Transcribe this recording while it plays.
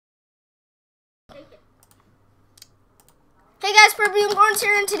guys, Purple Unicorns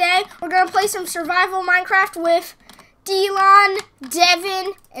here, and today we're going to play some survival Minecraft with Delon,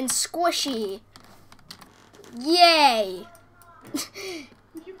 Devin, and Squishy. Yay! We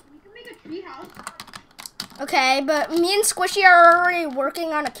can make a tree house. Okay, but me and Squishy are already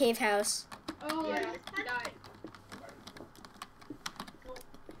working on a cave house. Oh, yeah. Died.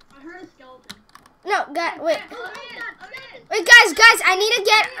 I heard a skeleton. No, wait. Wait, guys, I need to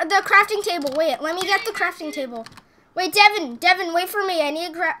get the crafting table. Wait, let me get the crafting table. Wait, Devin, wait for me. I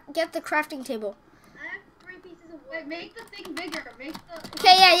need to get the crafting table. I have 3 pieces of wood. Wait, make the thing bigger.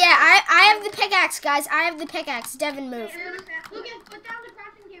 Okay, yeah. I have the pickaxe, guys. I have the pickaxe. Devin, move. Lucas, put down the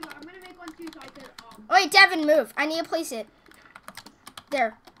crafting table. I'm gonna make one too, so I could. Wait, Devin, move. I need to place it.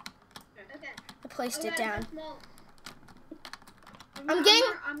 There. Okay. I placed it down. I'm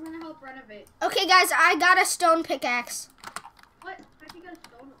gonna help renovate. Okay, guys, I got a stone pickaxe. What? I think I got a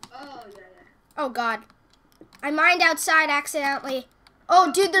stone. Oh yeah. Oh God, I mined outside accidentally.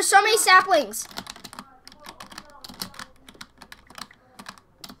 Oh, dude, there's so many saplings.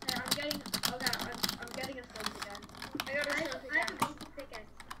 There, I'm getting a stone pickaxe. I got a stone pickaxe. I have a basic pickaxe.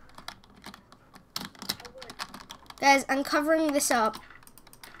 Guys, I'm covering this up.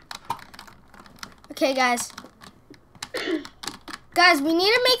 Okay, guys. Guys, we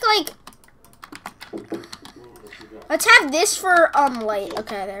need to make like. Let's have this for light.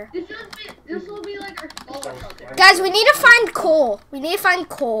 Okay, there. This will be like our skull or something. Guys, we need to find coal. We need to find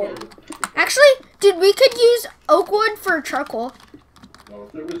coal. Actually, dude, we could use oak wood for charcoal.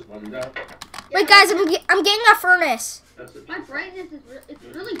 Wait, guys, I'm getting a furnace. My brightness is it's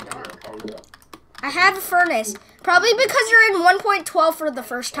really dark. I have a furnace. Probably because you're in 1.12 for the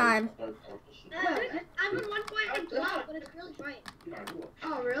first time. I'm in 1.12, but it's really bright.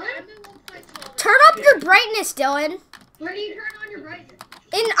 Oh, really? I'm in 1.12. Turn up your brightness, Dylan. Where do you turn on your brightness?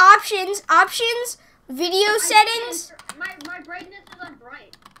 In options, video settings. My brightness is on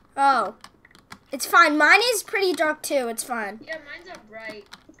bright. Oh, it's fine. Mine is pretty dark too. It's fine. Yeah, mine's on bright.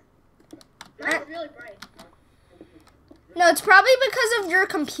 Mine's really bright. No, it's probably because of your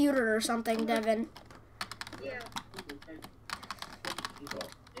computer or something, Devin. Yeah.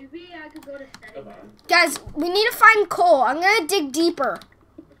 Maybe I could go to settings. Guys, we need to find coal. I'm gonna dig deeper.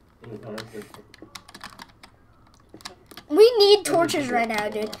 We need torches right now,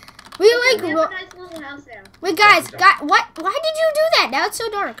 dude. We have a nice little house there. Wait, guys, what? Why did you do that? Now it's so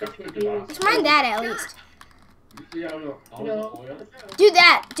dark. Let's mind that at least. Do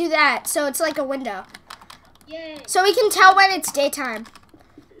that. So it's like a window. Yay. So we can tell when it's daytime.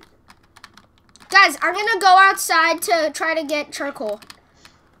 Guys, I'm gonna go outside to try to get charcoal.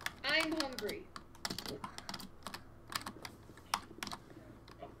 I'm hungry.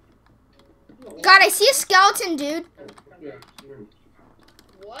 God, I see a skeleton, dude.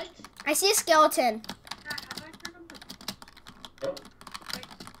 What? I see a skeleton.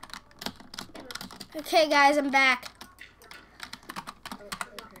 Okay, guys, I'm back.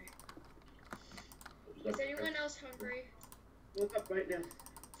 Is anyone else hungry? Look up right now.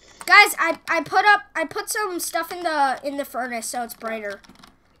 Guys, I put some stuff in the furnace so it's brighter.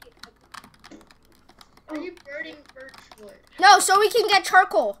 Are you burning birch wood? No, so we can get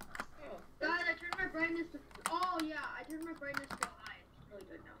charcoal. Oh. Guys, I turned my brightness to. Oh yeah, I turned my brightness to high. It's really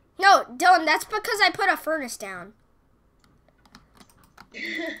good now. No, Dylan, that's because I put a furnace down.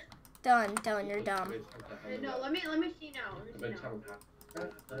 Dylan, you're dumb. No, let me see now.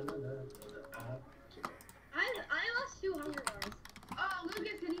 I lost 2 hunger bars. Oh,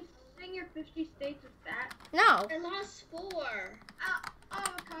 Lucas, can you sing your 50 states with that? No. I lost 4.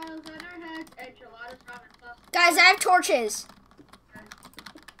 Avocados on our heads, enchiladas from and stuff. Guys, I have torches.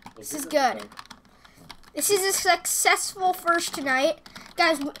 This is good. This is a successful first tonight.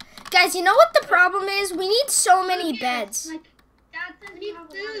 Guys, you know what the problem is? We need so many beds. Like, Dad says we need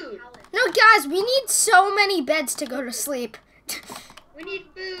food. No, guys, we need so many beds to go to sleep. We need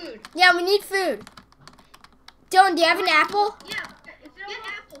food. Yeah, we need food. Dylan, do you have an apple? Yeah, get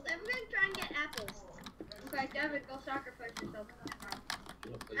apples. Everyone try and get apples. Okay, Devin, go sacrifice yourself.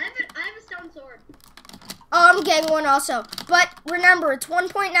 I have a stone sword. Oh, I'm getting one also. But remember, it's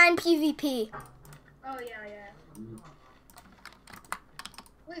 1.9 PvP. Oh, yeah.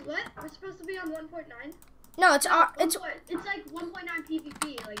 Wait, what? We're supposed to be on 1.9? No, it's like 1.9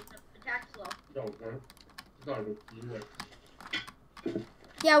 PvP, like the attack slow.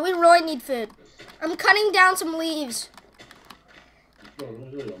 Yeah, we really need food. I'm cutting down some leaves.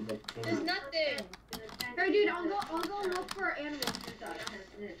 There's nothing. Hey, dude, I'll go look for animals.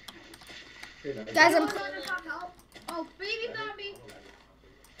 Guys, I'm. Oh, baby zombie.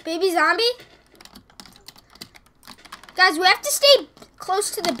 Baby zombie? Guys, we have to stay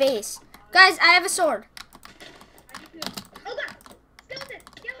close to the base. Guys, I have a sword. Oh, God.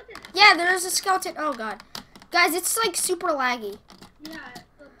 Yeah, there's a skeleton. Oh god. Guys, it's like super laggy. Yeah,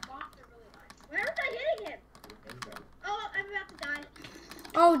 the bots are really high. Where was I hitting him? Oh, I'm about to die.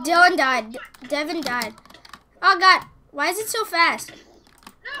 Oh, Dylan died. Devin died. Oh god. Why is it so fast?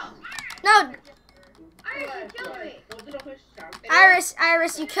 No! No, Iris, you killed me! Iris,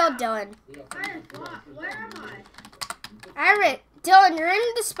 you killed Dylan. Iris, what? Where am I? Iris, Dylan, you're in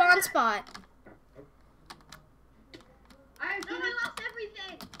the spawn spot. Iris, no, I lost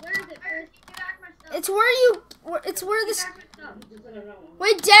everything! Where is it? Iris, get back my stuff. It's where this. Get back my stuff.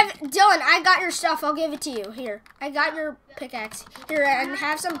 Wait, Dylan, I got your stuff. I'll give it to you. Here, I got your pickaxe. Here, and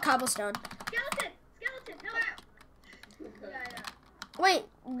have some cobblestone. Skeleton! Skeleton! No! Yeah. Wait,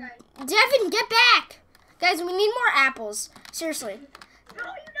 Okay. Devin, get back! Guys, we need more apples. Seriously. No, you're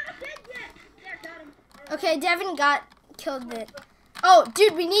not dead yet! There, got him. Okay, Devin killed it. Oh,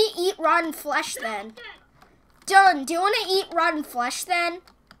 dude, we need to eat rotten flesh then. Dylan, do you want to eat rotten flesh then?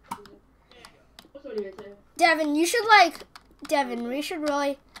 Devin, we should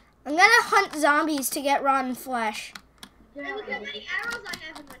really... I'm gonna hunt zombies to get rotten flesh. Hey, look how many arrows I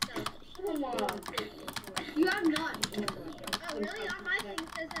have in myself. Come on. You have none. Oh, really? On my thing it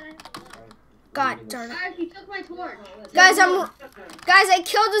says that I have none. God darn it. Iris, you took my torch. Guys, I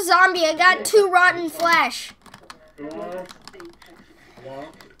killed a zombie. I got 2 rotten flesh. You're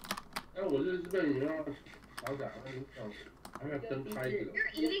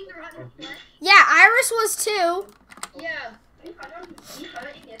eating the rotten flesh? Yeah, Iris was too. Yeah. It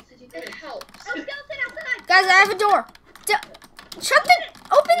helps. Oh, skeleton outside! Guys, I have a door.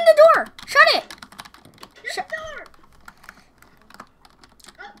 Open the door. Shut it. Shut the door!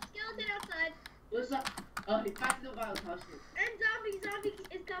 Oh, skeleton outside. What's up? And zombie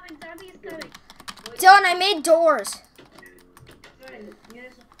is coming. Dylan, I made doors.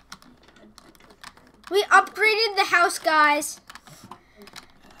 We upgraded the house, guys.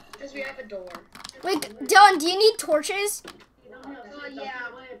 Because we have a door. Wait, Dylan, do you need torches? Yeah.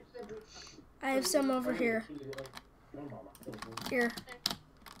 I have some over here. Here.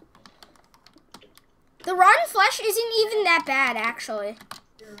 The rotten flesh isn't even that bad, actually.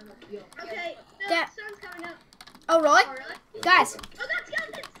 Okay, the That- sun's coming up. Oh, really? Oh, really? Guys, Oh, God,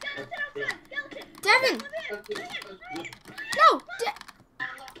 skeleton! Skeleton outside! Skeleton! Devin! Come in! No!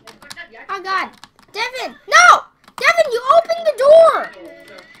 Oh, God. Devin! No! Devin, you opened the door!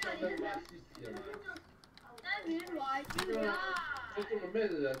 Devin, why'd you die?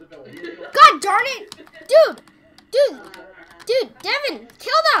 God darn it! Dude, Devin,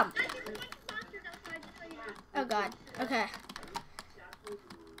 kill them! Guys, there's a bunch of monsters outside, just so you know. Oh, God. Okay.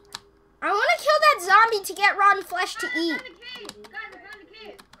 I want to kill that zombie to get rotten flesh to I eat. found a cave! Guys, I found a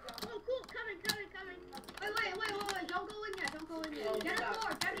cave! Oh, cool! Coming! Wait! Don't go in there! Get a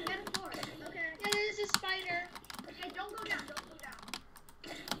sword! Devin, get a sword! Okay. Yeah, there's a spider. Okay, don't go down!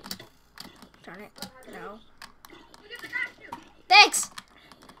 Darn it. No. Look at the grass too! Thanks!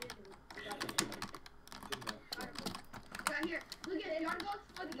 Right here. Look at it. You wanna go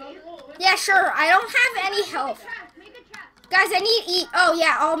explore the cave? Yeah, sure. I don't have any health. Make a trap. Guys, I need to eat. Oh,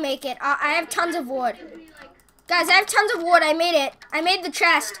 yeah, I'll make it. I have tons of wood. Guys, I have tons of wood. I made it. I made the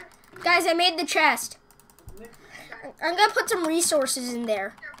chest. Guys, I made the chest. I'm going to put some resources in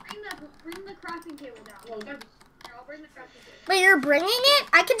there. Bring the crafting table down. Here, I'll bring the crafting table. Wait, you're bringing it?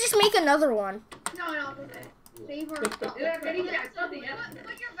 I could just make another one. No, okay. Save our stuff. Put your put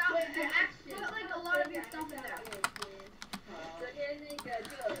like a lot of your stuff in there.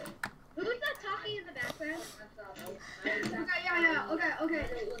 Who's that talking in the background? Okay, yeah. Okay,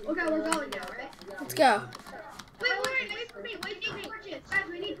 we're going now, right? Let's go. Wait for me. Wait, torches. Guys,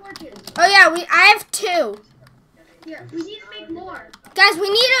 we need torches. Oh, yeah, I have 2. Here, we need to make more. Guys, we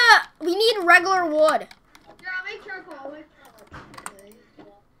need regular wood. Here, I'll make charcoal. Here,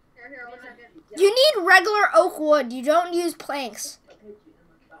 1 second. You need regular oak wood. You don't use planks.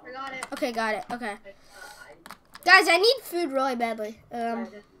 I got it. Okay, got it. Okay. Guys, I need food really badly.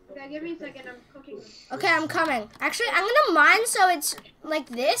 Okay, give me a second. I'm cooking. Okay, I'm coming. Actually, I'm gonna mine so it's like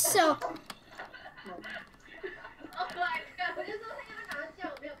this. So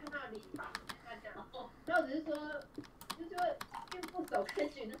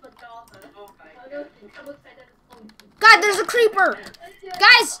God, there's a creeper.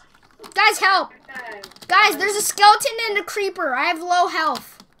 Guys, help. Guys, there's a skeleton and a creeper. I have low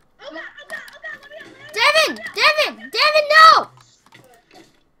health. Oh God, let me out. Devin, no!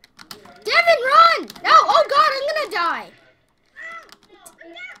 Devin, run! No, oh God, I'm gonna die.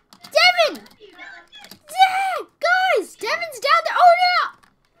 Devin! Guys, Devin's down there. Oh no!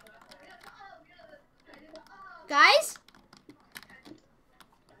 Guys,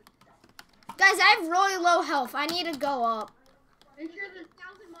 I have really low health. I need to go up. Make sure there's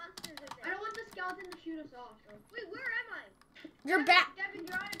 1,000 monsters skeleton to shoot us off. So. Wait, where am I? You're back. Devin,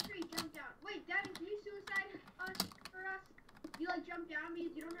 you're on a tree. Jump down. Wait, Devin, can you suicide us for us? You like jump down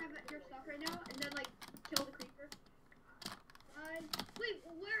because you don't have your stuff right now, and then like kill the creeper. Wait,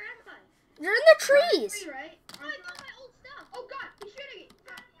 where am I? You're in the trees. Tree, right? Oh, I got my old stuff. Oh God, he's shooting it.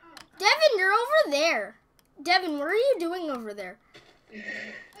 Devin, you're over there. Devin, what are you doing over there? Wait,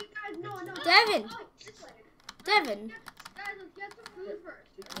 guys, no. Devin. Oh, this way. Devin. Guys, let's get some food first.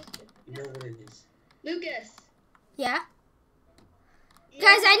 You know what it is. Lucas. Yeah?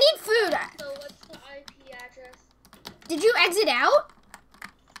 Guys, I need food. So what's the IP address? Did you exit out?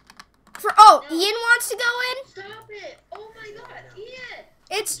 Oh, No. Ian wants to go in? Stop it! Oh my God, Ian!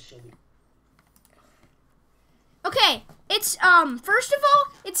 It's okay. It's first of all,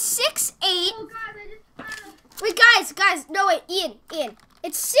 it's 6'8". Oh God, I just found a... Wait, guys, no wait, Ian.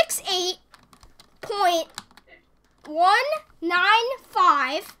 It's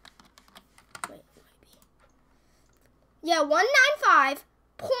 6'8.195. Wait, yeah,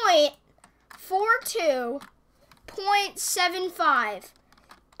 195.42.75,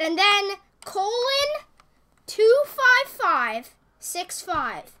 and then colon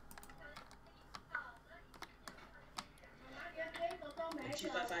 25565.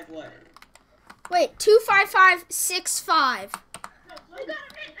 255 what? Wait, 25565. Oh God, I'm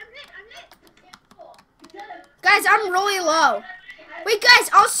hit. Guys, I'm really low. Wait, guys,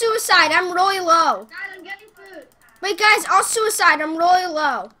 I'll suicide. I'm really low. Guys, I'm getting food. Wait, guys, I'll suicide. I'm really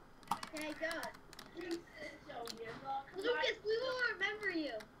low. Okay, good. Lucas, we will remember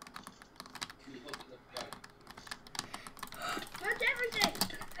you. Touch everything.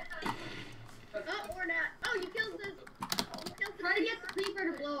 Oh, or not. Oh, you killed this. Try to get the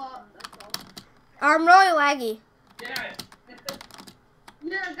creeper to blow up. That's all. I'm really laggy.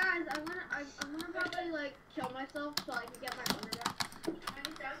 Yeah, guys, I'm gonna probably like kill myself so I can get my honor back.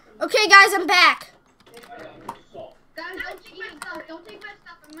 Okay, guys, I'm back. Guys, don't take my stuff. Don't take my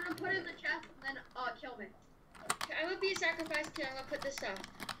stuff. I'm gonna put it in the chest and then kill me. I'm gonna be a sacrifice too. I'm gonna put this stuff.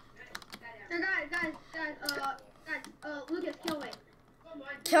 So guys, Lucas, kill me.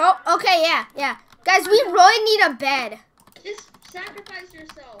 Okay, yeah. Guys, we really need a bed. Just sacrifice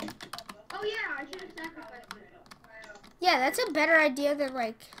yourself. Oh yeah, I should have sacrificed myself. Yeah, that's a better idea than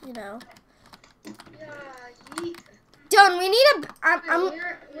like, Yeah, yeet. Dylan, we need a.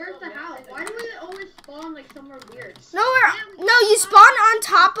 Where's the house? Why do we always spawn like somewhere weird? No, you spawn on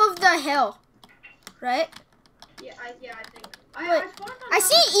top of the hill, right? Yeah, I think. Wait, spawned on I top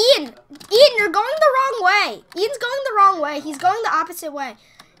see Ian. Ian, you're going the wrong way. Ian's going the wrong way. He's going the opposite way.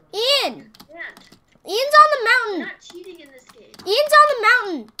 Ian. Yeah. Ian's on the I'm mountain. not cheating in this game. Ian's on the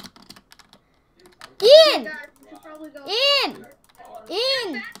mountain. Ian. Guys, we should probably go. Ian.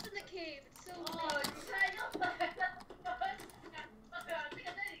 Back to the cave. It's so weird.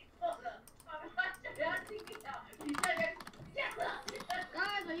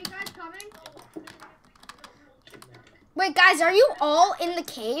 Guys, are you guys coming? Wait, guys, are you all in the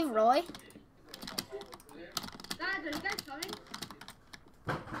cave, really? Guys, are you guys coming?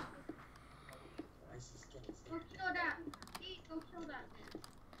 Go kill that. Go kill that.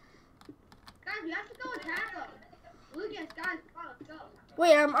 Guys, we have to go attack them. Lucas, guys, come on, let's go.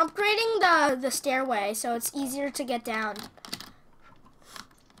 Wait, I'm upgrading the stairway so it's easier to get down.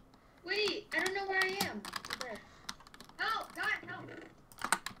 Wait, I don't know where I am. Okay. Help, guys, help.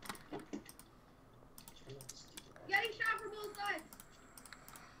 Getting shot from both sides.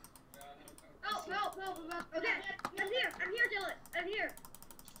 Help. Okay, I'm here, Dylan. I'm here.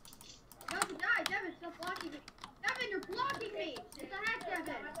 No, die, Devin, stop blocking me. Devin, you're blocking me. What the heck,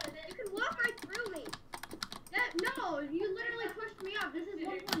 Devin? You can walk right through me. No, you literally pushed me up. This is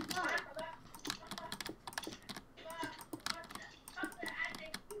 1.5.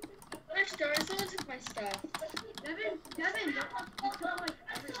 Gosh darn, someone took my stuff. Devin, don't you kill like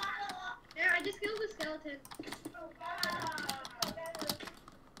everything. There, I just killed the skeleton.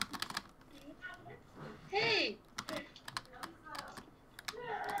 Hey!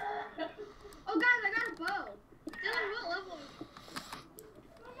 Oh, guys, I got a bow. Dylan, what level?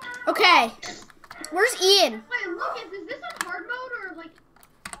 Okay. Where's Ian? Wait, Lucas, is this on hard mode or like?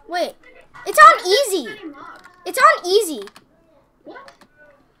 Wait. It's on easy. Many mobs? It's on easy. What?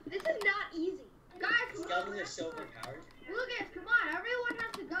 This is not easy. Guys, come on. Skeletons are so overpowered. Lucas, come on. Everyone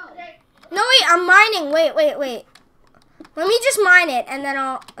has to go. No, wait, I'm mining. Wait. Let me just mine it and then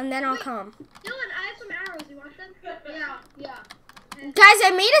I'll come. Dylan, I have some arrows. You want them? Yeah. Guys,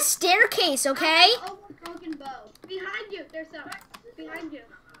 I made a staircase, okay? I have a broken bow. Behind you. There's some. Behind you.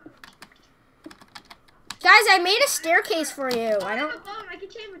 Guys, I made a staircase for you. I have don't. a bow. I can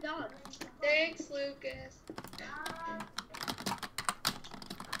chain a dog. Thanks, Lucas.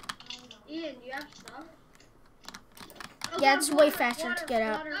 Ian, do you have stuff? Yeah, it's way faster to get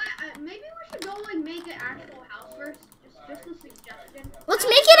out. Maybe we should go like make an actual house first. Just a suggestion. Let's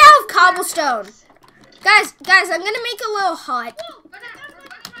make it out of cobblestone. Guys, I'm gonna make a little hut. Whoa, but I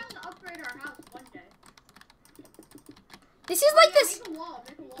have to upgrade our house one day. This is like this. Make a wall.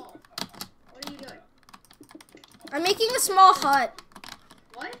 What are you doing? I'm making a small hut.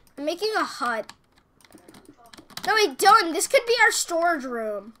 What? I'm making a hut. No, wait, Dylan, this could be our storage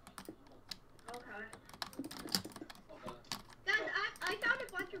room. Okay. Guys, I found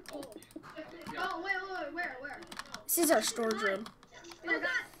a bunch of coal. Oh, wait, where? This is our storage room. Oh, God,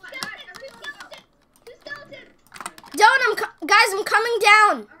 two skeletons! Dylan, guys, I'm coming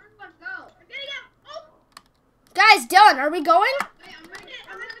down. Everyone go. I'm getting out. Oh! Guys, Dylan, are we going? Wait, I'm gonna get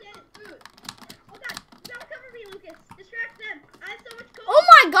food. Oh, God, don't cover me, Lucas. Distract them. I have so much coal. Oh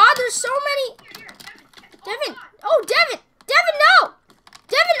my God, there's so many. Here, Devin, oh, Devin, no.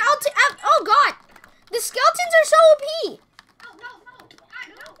 Devin, oh God. The skeletons are so OP.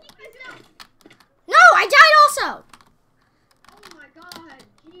 No, I died also. Oh my God,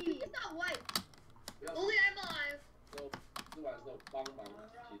 jeez. It's not white. Only I'm alive.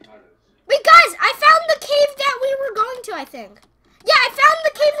 Wait, guys, I found the cave that we were going to, I think. Yeah, I found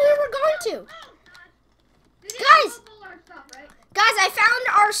the cave we were going to. Guys, I found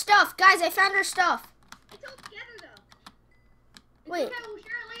our stuff. Guys, I found our stuff. It's all together, though. Wait. Okay, we'll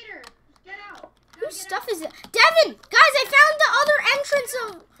share it later. Just get out. Whose stuff is it? Devin, guys, I found the other entrance of...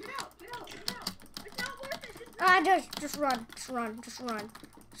 Get out. It's not worth it. Just run.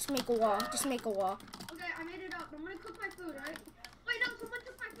 Just make a wall. Okay, I made it up. I'm gonna cook my food, right? Wait, no, someone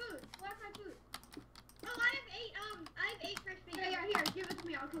took my food. Who has my food? Oh, I have 8 fresh beans. Yeah, here, give it to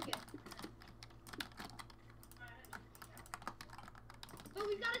me. I'll cook it. So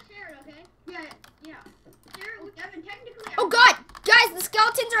we gotta share it, okay? Yeah. Share it with Devin. Technically. Oh God, guys, the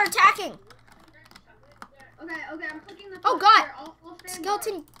skeletons are attacking. Okay, I'm cooking the food. Oh God, here, I'll stand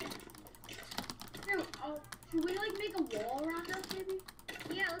skeleton. Here, should we like make a wall around us, maybe?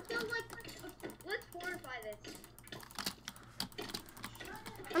 Yeah, let's fortify this.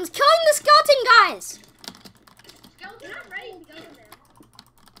 I'm killing the skeleton, guys. Skeleton's not ready to go in there.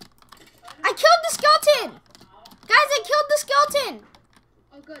 I killed the skeleton. Guys, I killed the skeleton.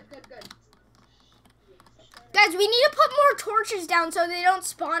 Oh, good. Guys, we need to put more torches down so they don't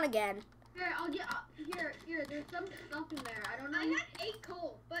spawn again. Here, I'll get here. There's some stuff in there. I don't know. I had 8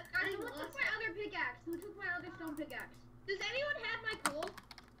 coal, but who took my other pickaxe? Who took my other stone pickaxe? Does anyone have my coal?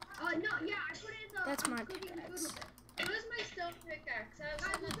 No. Yeah, I put it in the. That's I'm my cooking the food pickaxe. with it. Where's my stone pickaxe? I have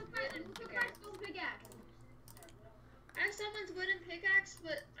Guys, someone's who wooden took my pickaxe. stone pickaxe? I have someone's wooden pickaxe,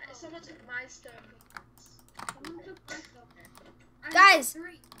 but someone took my stone pickaxe. Someone took my stone pickaxe. Guys. I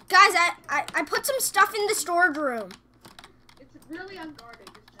have 3. Guys, I put some stuff in the storage room. It's really unguarded.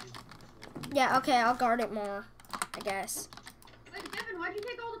 This thing. Yeah, okay, I'll guard it more, I guess. Wait, Devin, why'd you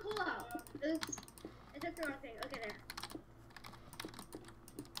take all the coal out? Oops. I took the wrong thing. Okay, there.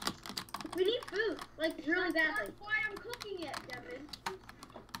 We need food, like really badly. That's why I'm cooking it, Devin.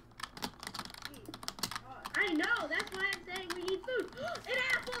 I know. That's why I'm saying we need food. An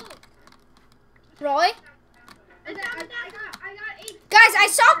apple. Really? I got 8. Guys, I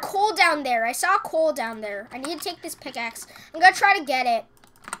saw coal down there. I need to take this pickaxe. I'm gonna try to get it.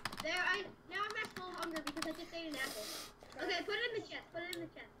 Now I'm at full hunger because I just ate an apple. Okay, put it in the chest.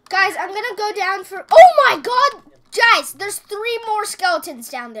 Guys, I'm gonna go down for... Oh my God! Guys, there's 3 more skeletons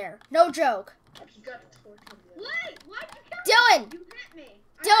down there. No joke. You got a torch on the Wait, why'd you kill me? Dylan! You hit me.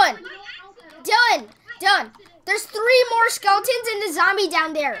 Dylan! Dylan! There's 3 more skeletons and a zombie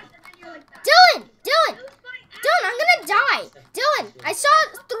down there. Dylan! Dylan, I'm gonna die. Dylan, I saw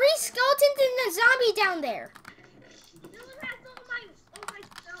 3 skeletons and a zombie down there.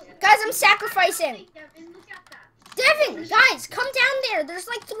 Guys, I'm sacrificing. Devin, guys, come down there. There's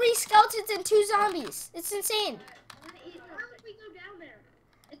like 3 skeletons and 2 zombies. It's insane.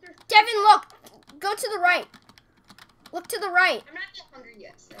 Devin, look. Go to the right. Look to the right. I'm not that hungry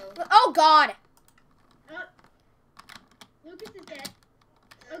yet, so. Oh, God. Lucas is dead.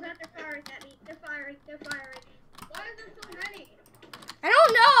 Oh God, they're firing at me. They're firing. Why are there so many? I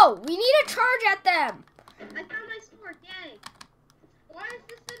don't know. We need to charge at them. I found my sword. Yay. Why is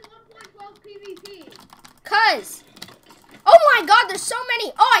this in 1.12 PvP? Cause. Oh my God, there's so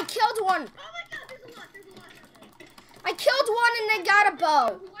many. Oh, I killed one. Oh my God, there's a lot. I killed one and I got a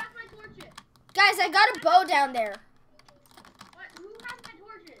bow. Who has my torches? Guys, I got a bow down there. What? Who has my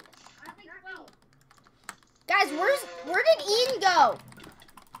torches? I have like 12. Guys, where did Ian go?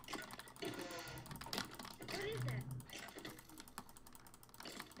 What is that?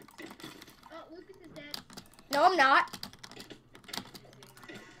 Oh, Lucas is dead. No, I'm not.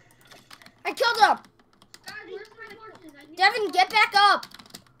 killed him. Guys, where's my torches? I need Devin, get back up.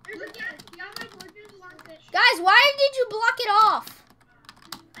 There's a gas. You got my torches? Want it? Guys, why did you block it off?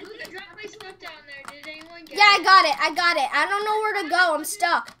 Look, I dropped my stuff down there. Did anyone get Yeah, it? I got it. I don't know where to go. I'm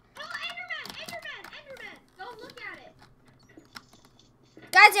stuck. Oh, Enderman! Go look at it.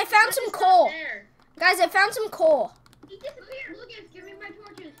 Guys, I found What's some this coal. stuff there? Guys, I found some coal. He disappeared. Lucas, give me my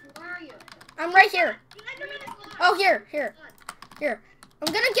torches. Where are you? I'm right here. The Enderman is gone. Oh, here.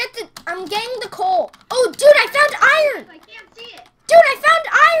 I'm getting the coal. Oh, dude, I found iron. I can't see it. Dude, I found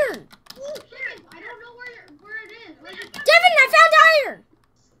iron. Ooh, shit. I don't know where it is. Where's it? Devin, I found iron.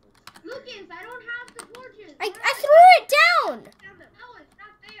 Lucas, I don't have the torches. I threw it down. No, it's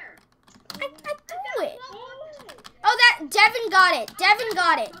not there. I threw it. Oh. Oh, Devin got it. Devin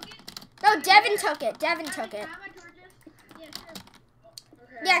got it. No, Devin took it. Devin took it. Have my torches? Yeah, sure.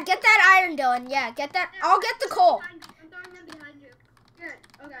 Okay. Yeah, get that iron, Dylan. Yeah, get that. I'll get the coal. I'm throwing them behind you. Good.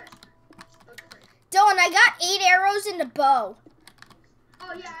 Okay. Dylan, I got 8 arrows and a bow.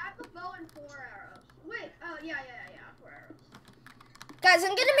 Oh yeah, I have a bow and 4 arrows. Wait. Oh yeah. 4 arrows. Guys,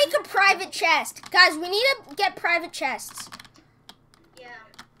 I'm gonna make a private chest. Guys, we need to get private chests. Yeah.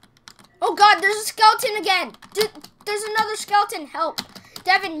 Oh God, there's a skeleton again. Dude, there's another skeleton. Help.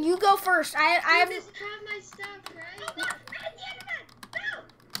 Devin, you go first. I have. You just have my stuff, right? Oh God! I the Enderman! No!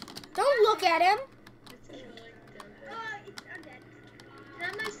 Don't look at him. It's killing them. I'm dead.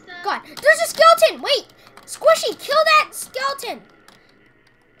 Have my stuff. God, there's a skeleton. Wait, Squishy, kill that skeleton.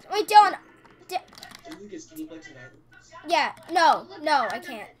 Wait, Dylan. Lucas, can you play tonight? Yeah, no, I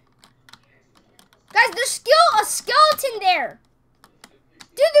can't. Guys, there's still a skeleton there.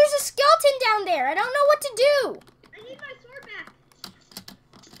 Dude, there's a skeleton down there. I don't know what to do. I need my sword back.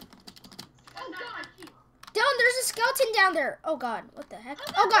 Oh God! Dylan, there's a skeleton down there. Oh God, what the heck?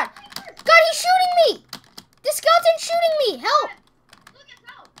 Oh God. God, he's shooting me. The skeleton's shooting me. Help. Lucas,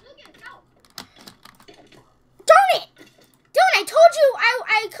 help! Lucas, help! Darn it. Dylan, I told you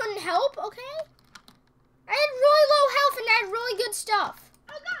I couldn't help, okay? I had really low health and I had really good stuff.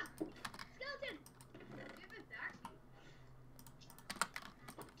 Oh God! Skeleton! Give it back.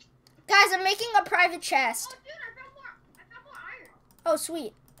 Guys, I'm making a private chest. Oh dude, I found more iron. Oh,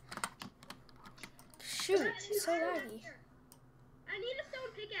 sweet. Shoot, it's so laggy. I need a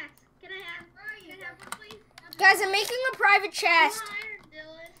stone pickaxe. Can I have one, please? Guys, I'm making a private chest. More iron,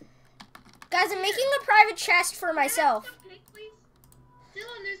 Dylan. Guys, I'm making a private chest for myself. Can I have some cake, please?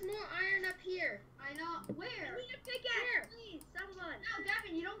 Dylan, there's more iron up here. I know. Where? I need a pickaxe, please. Someone. No,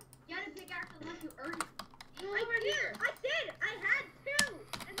 Devin, you don't get a pickaxe unless you earn it. Over here. I did. I had 2,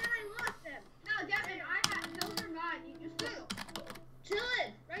 and then I lost them. No, Devin, those are mine. You just took them.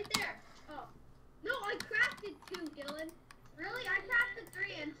 Dylan, right there. Oh. No, I crafted 2, Dylan. Really? I crafted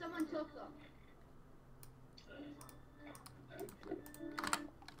 3, and someone took them.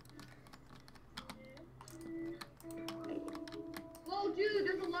 Whoa, dude,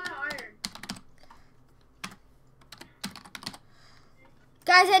 there's a lot of iron.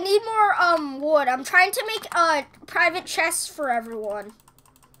 Guys, I need more wood. I'm trying to make a private chest for everyone.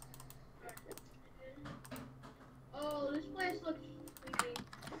 Oh, this place looks creepy.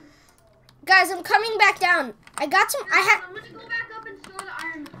 Guys, I'm coming back down. I got some. I'm gonna go back up and store the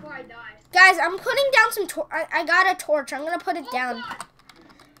iron before I die. Guys, I'm putting down some. I got a torch. I'm gonna put it Oh, down. God.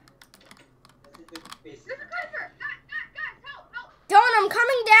 There's a creeper! Guys, help! Dylan, I'm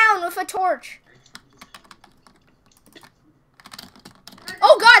coming down with a torch.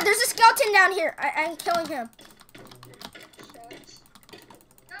 Oh God, there's a skeleton down here. I'm killing him.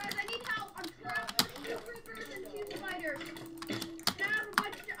 Guys, I need help. I'm trapped with 2 creepers and 2 spiders. And I have a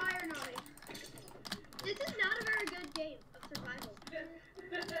bunch of iron on me. This is not a very good game of survival.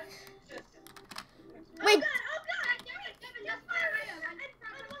 Wait. Oh God! Devin, just fire at him! I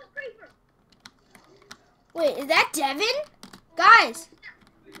want a creeper! Wait, is that Devin? Guys,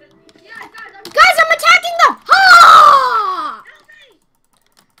 Yeah, guys, I'm attacking them. Ha! help me!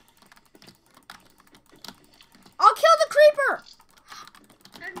 I'll kill the creeper.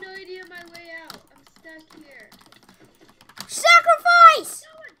 I have no idea my way out. I'm stuck here. Sacrifice!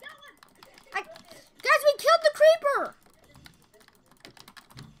 Dylan! Guys, we killed the creeper.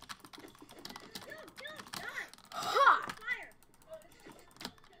 Dylan, die! Ha! Fire!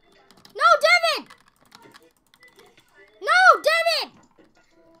 No, Devin! No, Devin!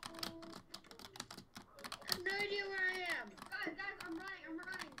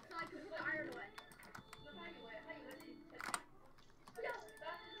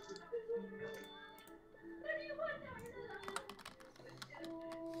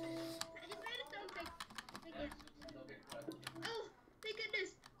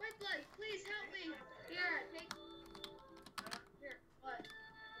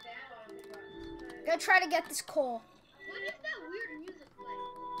 gonna try to get this coal. What is that weird music playing?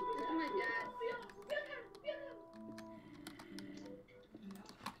 This is my dad.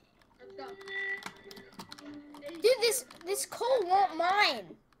 Let's go. Dude, this coal won't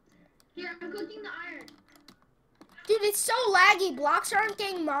mine. Here, I'm cooking the iron. Dude, it's so laggy. Blocks aren't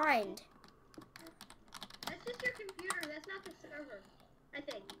getting mined. That's just your computer. That's not the server, I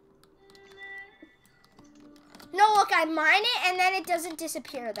think. No, look, I mine it and then it doesn't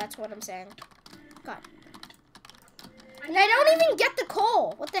disappear. That's what I'm saying. God. And I don't even get the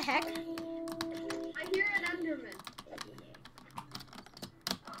coal. What the heck? I hear an Enderman.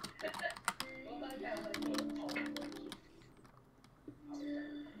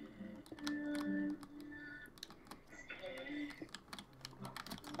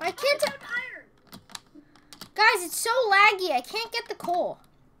 I can't. Iron. Guys, it's so laggy. I can't get the coal.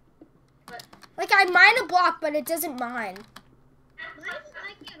 What? Like, I mine a block, but it doesn't mine. Mine isn't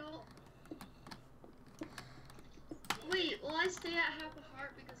laggy at all. Wait, will I stay at half a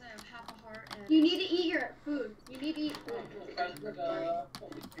heart because I have half a heart and... You need to eat your food. You need to eat food.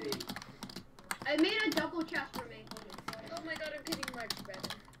 I made a double chest for me. Oh my god, I'm getting much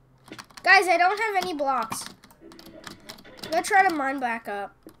better. Guys, I don't have any blocks. I'm gonna try to mine back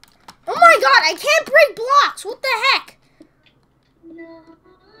up. Oh my god, I can't break blocks! What the heck?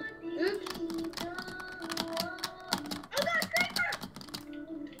 Oops. Oh god, creeper!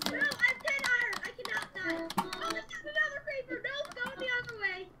 No, I'm 10 iron. I cannot die. Oh, there's another creeper. No, go the other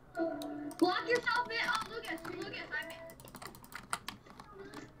way. Block yourself in. Oh, Lucas.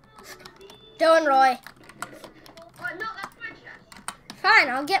 Dylan Roy. No, that's my chest. Fine,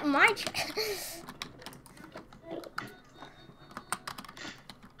 I'll get my chest.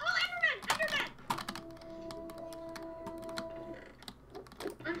 Oh, Enderman!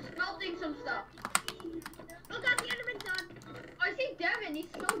 I'm smelting some stuff. Oh god, the Enderman's done. Oh, I see Devin. He's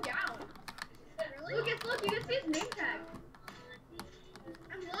so down. Really? Lucas, look. You can see his name tag.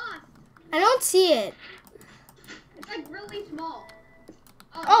 I'm lost. I don't see it. It's like really small.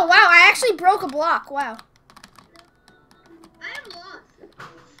 Oh wow, I actually broke a block. Wow. I am lost.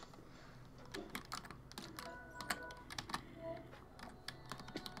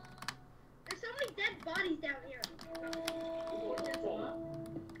 There's so many dead bodies down here.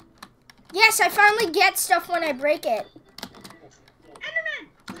 Yes, I finally get stuff when I break it. Enderman!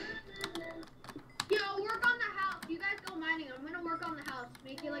 Yo, work on the house. You guys go mining. I'm gonna work on the house.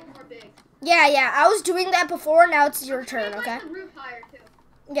 Make it like more big. Yeah, I was doing that before. Now it's your turn, Make, okay? like, the roof higher too.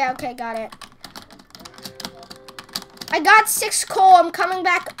 Yeah, okay, got it. I got 6 coal. I'm coming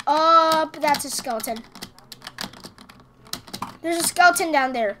back up. That's a skeleton. There's a skeleton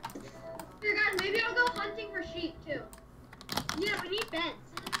down there. Here, guys, maybe I'll go hunting for sheep too. Yeah, we need beds.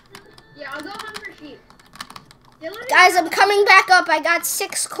 Yeah, I'll go hunt for sheep. Guys, I'm coming back up. I got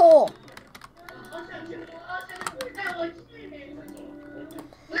 6 coal. I'm lost down here.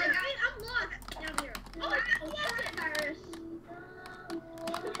 Oh, I got lost, Cyrus.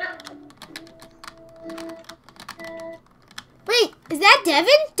 Wait, is that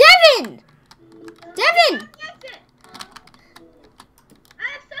Devin? Devin! That's it. I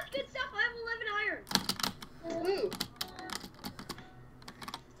have such good stuff. I have 11 iron. Ooh.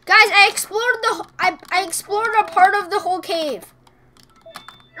 Guys, I explored a part of the whole cave.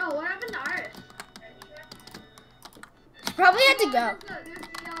 Oh, what happened to Iris? She probably had to go. There's a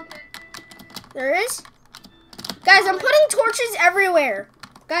skeleton. There is? Guys, I'm putting torches everywhere.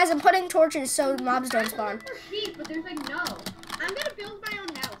 Guys, I'm putting torches so mobs don't spawn. For sheep, but there's like no. I'm gonna build my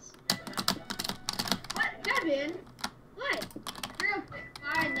own house. What, Devin? What? You're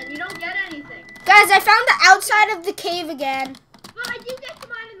fine, then you don't get anything. Guys, I found the outside of the cave again. But I do get to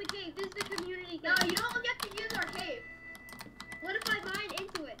mine in the cave. This is the community cave. No, you don't get to use our cave. What if I mine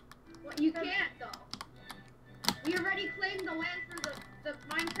into it? Well, you can't though. We already claimed the land for the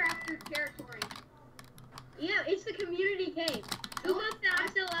Minecrafter territory. Yeah, it's the community cave. Who says that I'm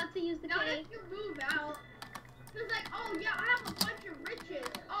still allowed to use the cave? Not if you move out. It's like, oh yeah, I have a bunch of riches.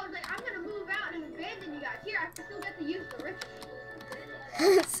 Oh, it's like, I'm gonna move out and abandon you guys. Here, I still get to use the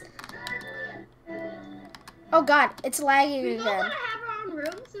riches. Oh god, it's lagging We all again. gotta have our own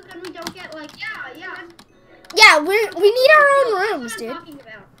rooms so then we don't get like, yeah. Yeah, we need our own That's rooms, what dude. I'm talking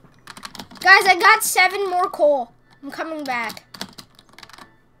about. Guys, I got 7 more coal. I'm coming back.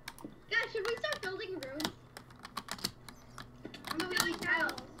 Guys, should we start building rooms? I'm building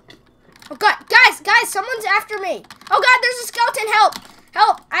tiles. Oh god, guys, someone's after me. Oh god, there's a skeleton.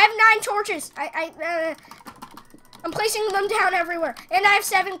 Help! I have 9 torches. I'm placing them down everywhere, and I have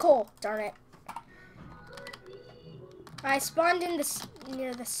 7 coal. Darn it! I spawned in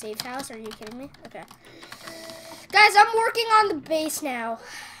near the safe house. Are you kidding me? Okay, guys, I'm working on the base now.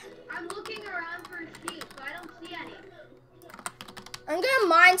 I'm looking around for sheep, but I don't see any. I'm gonna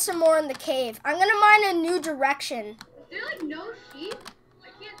mine some more in the cave. I'm gonna mine a new direction. Is there like no sheep? I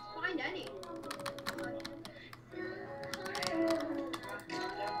can't find any.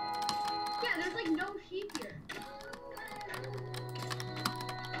 Yeah, there's like no sheep here.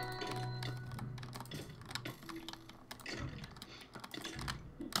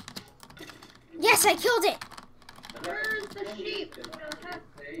 Yes, I killed it. Where's the sheep?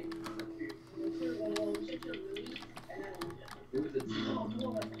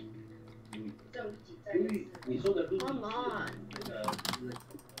 Come on.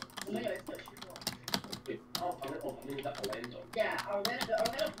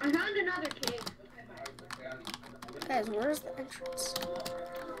 I found another cave. Guys, where's the entrance?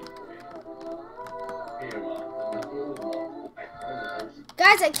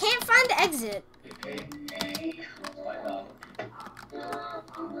 Guys, I can't find the exit.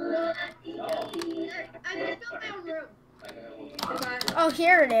 I just found my own room. Oh,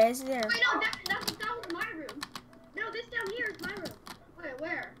 here it is. There. Wait, no, that was my room. No, this down here is my room. Wait,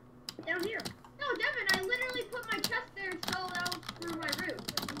 where? Down here. No, Devin, I literally put my chest there so that was through my room.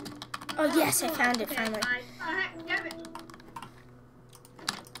 Oh, yes, I found it Okay, finally. heck, Devin.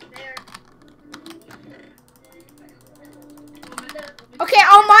 There. Okay,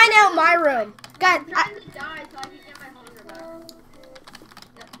 I'll mine out my room. Guys, I'm trying to die so I can get my hunger back.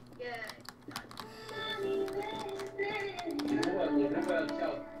 Yeah.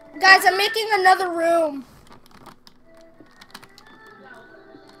 guys, I'm making another room.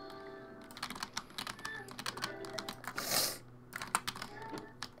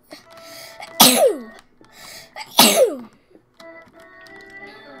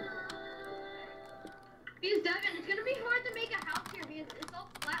 Because Devin, it's gonna be hard to make a house here because it's all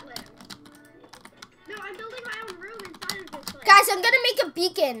flatland. No, I'm building my own room inside of this place. Guys, I'm gonna make a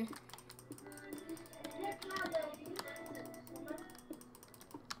beacon.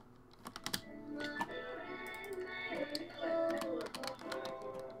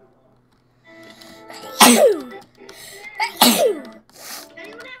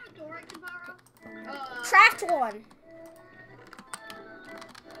 Anyone have a door I can borrow? Craft one.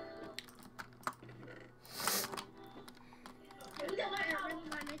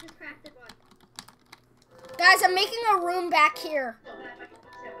 I just crafted one. Guys, I'm making a room back here.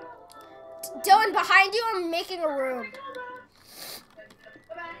 Dylan, behind you, I'm making a room.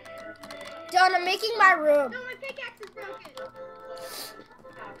 Dylan, I'm making my room. No, my pickaxe is broken.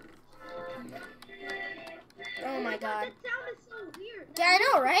 Oh my god. That sound is so weird. Yeah, I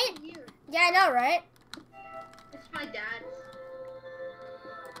know, right? So weird. Yeah, I know, right? It's my dad's.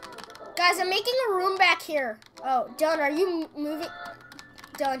 Guys, I'm making a room back here. Oh, Dylan, are you moving?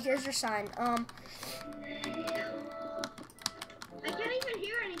 Dylan, here's your sign. I can't even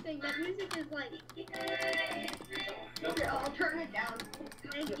hear anything. That music is like. Here, I'll turn it down.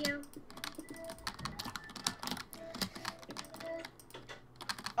 Thank you.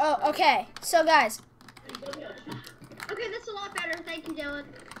 Oh, okay. So, guys. Okay, that's a lot better. Thank you, Dylan.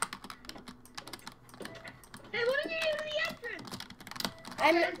 Hey, what did you do to the entrance?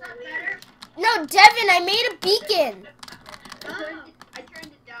 Is that better? No, Devin, I made a beacon. Oh. I turned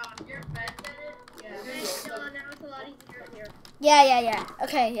it down. Your bed did it? Yeah. Thanks, Dylan. Now it's a lot easier in here. Yeah.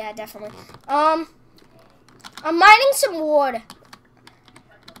 Okay, yeah, definitely. I'm mining some wood.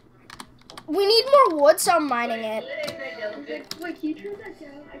 We need more wood, so I'm mining it. Wait, can you turn that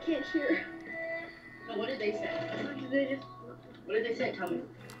down? I can't hear. So what did they say? What did they say? Tell me.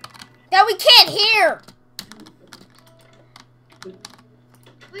 That we can't hear.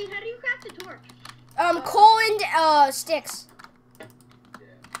 Wait, how do you craft a torch? Coal and sticks.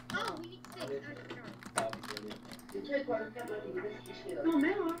 Oh, we need sticks. Oh,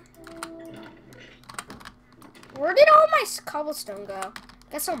 man. Where did all my cobblestone go?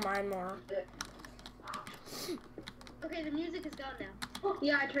 Guess I'll mine more. Okay, the music is gone now.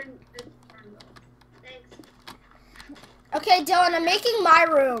 Yeah, I turned it. Thanks. Okay, Dylan, I'm making my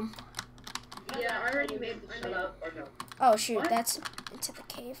room. Yeah, I already made Shut up or no? Oh shoot, What? that's into the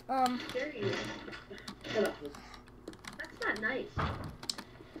cave. There you go. That's not nice.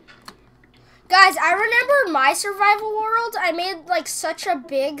 Guys, I remember in my survival world, I made like such a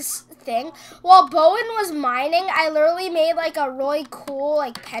big thing. While Bowen was mining, I literally made like a really cool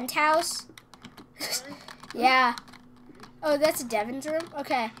like penthouse. Yeah. Oh, that's Devin's room?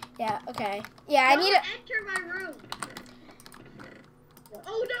 Okay. Yeah, okay. Yeah, I need Don't enter my room.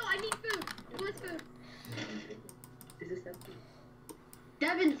 Oh no, I need food. Who has food? Is this empty?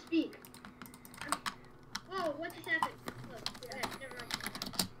 Devin, speak. Whoa, what just happened? Look, okay, never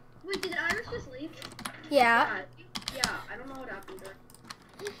mind. Wait, did Iris just leave? Yeah. Yeah, I don't know what happened there.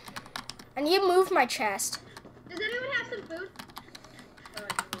 I need to move my chest. Does anyone have some food?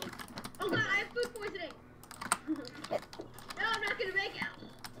 Oh god, I have food poisoning. No, I'm not gonna make it.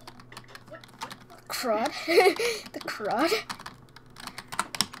 What? Crud. The crud.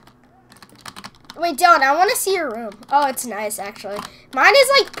 Wait, Dylan, I want to see your room. Oh, it's nice, actually. Mine is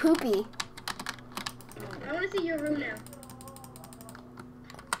like poopy. I want to see your room now.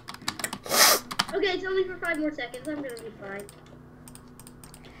 Okay, it's only for 5 more seconds. I'm gonna be fine.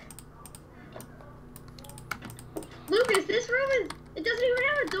 Lucas, this room it doesn't even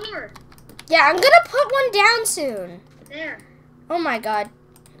have a door. Yeah, I'm gonna put one down soon. There. Oh my god.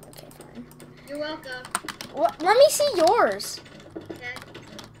 Okay, fine. You're welcome. What? Let me see yours. Okay.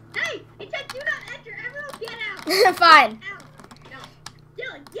 Hey, it said do not enter. Everyone get out. Fine. Get out. No.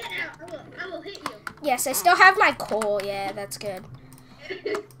 Dylan, get out. I will hit you. Yes, I still have my coal. Yeah, that's good.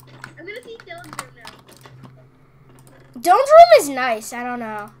 I'm gonna see Dylan's room now. Dylan's room is nice. I don't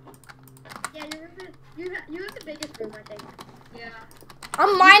know. Yeah, your room is, you have the biggest room, I think. Yeah.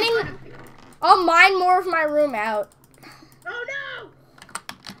 I'm mining. I'll mine more of my room out. Oh no!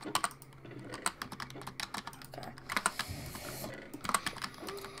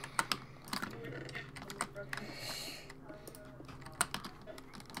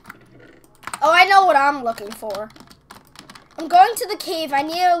 Oh, I know what I'm looking for. I'm going to the cave. I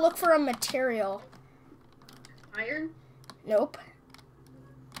need to look for a material. Iron? Nope.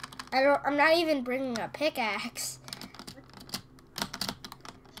 I'm not even bringing a pickaxe.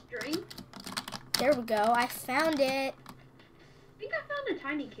 String? There we go. I found it. I think I found a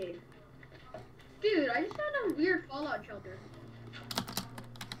tiny cave. Dude, I just found a weird fallout shelter.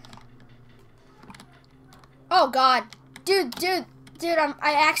 Oh God, dude,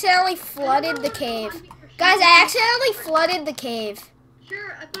 I accidentally flooded the cave. Guys, I accidentally flooded the cave.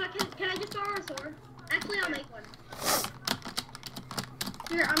 Sure, but can I just borrow a sword? Actually, I'll make one.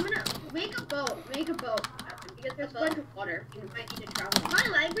 Here, I'm gonna make a boat. Because there's a bunch of water. You might need to travel. My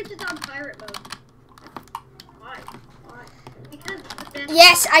language is on pirate mode. Why? Because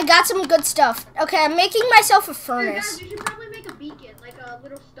Yes, I got some good stuff. Okay, I'm making myself a Dude, furnace. guys, you should probably make a beacon, like a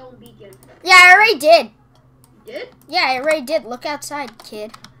little stone beacon. Yeah, I already did. You did? Yeah, I already did. Look outside,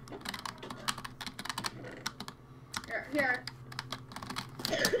 kid. Here.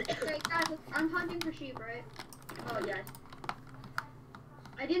 Okay, guys, I'm hunting for sheep, right? Oh, yes.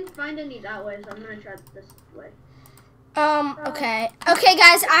 I didn't find any that way, so I'm gonna try this way. Okay. Okay,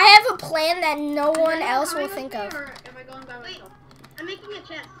 guys, I have a plan that no one else will think of. Or am I going by myself? I'm making a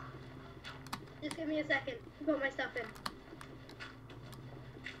chest. Just give me a second to put my stuff in.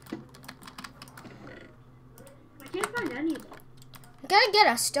 I can't find any of them. I'm gonna get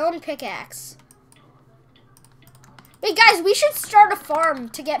a stone pickaxe. Wait, guys, we should start a farm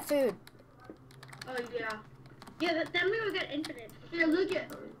to get food. Oh, yeah. Yeah, then we will get infinite. Here, Lucas,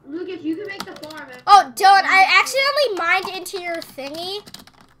 you can make the farm. Oh, Dylan, I accidentally mined into your thingy.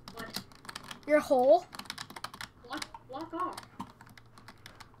 What? Your hole. Block off.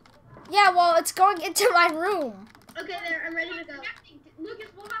 Yeah, well, it's going into my room. Okay, there, I'm ready to go. Lucas,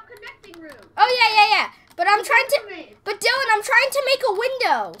 we'll have connecting room. Oh, yeah. But I'm trying to... But, Dylan, I'm trying to make a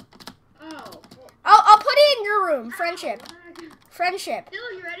window. Oh. I'll put it in your room. Friendship. Friendship.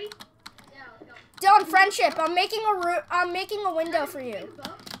 Dylan, you ready? Yeah, let's go. Dylan, friendship. I'm making a window for you.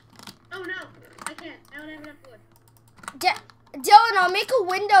 Oh no, I can't. I don't have enough wood. Dylan, I'll make a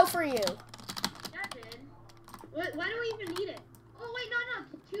window for you. Devin, why do we even need it? Oh wait, no.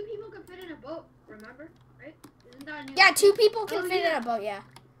 2 people can fit in a boat. Remember, right? Isn't that a new? Yeah, 2 people can fit in a boat. Yeah.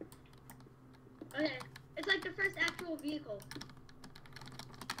 Okay, it's like the first actual vehicle.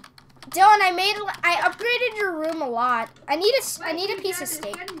 Dylan, I upgraded your room a lot. I need a piece of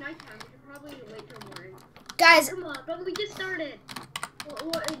steak. It's getting nighttime. We should probably wait till morning. Guys, Come on, but we just started.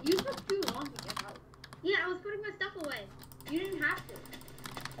 Well, you took too long to get out. Yeah, I was putting my stuff away. You didn't have to.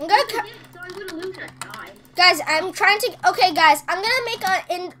 I'm gonna. So I'm gonna lose that die. Guys, I'm trying to. Okay, guys, I'm gonna make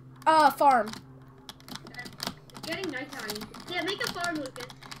a farm. It's getting nighttime. Yeah, make a farm, Lucas.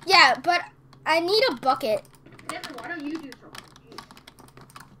 Yeah, but I need a bucket. Devin, why don't you do something?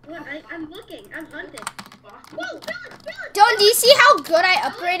 What? I'm looking. I'm hunting. Whoa, village! Dylan, do you see how good I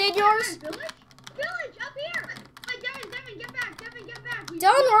upgraded yours? Village, up here! Hey, Devin, get back!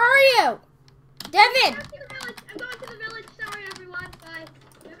 Dylan, where are you? Devin! I'm going to the village. Sorry, everyone. Bye.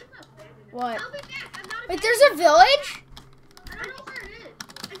 Devin's not standing. What? I'll be back. I'm not Wait, there's a village? I don't know where it is.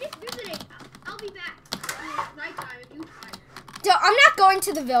 I'm just visiting. I'll be back. It's nighttime if you try. I'm not going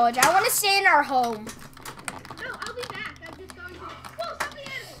to the village. I want to stay in our home. No, I'll be back. I'm just going to... Whoa, so many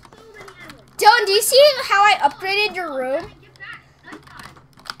animals. So many animals. Dylan, do you see how I upgraded your room? Get back. Nighttime.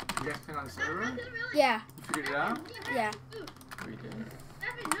 You guys turn on the Run server? to the village. Yeah. You figured it out? Yeah. What are you doing?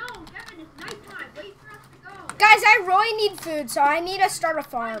 Devin, no. Devin, it's nighttime. Wait for us to go. Guys, I really need food, so I need to start a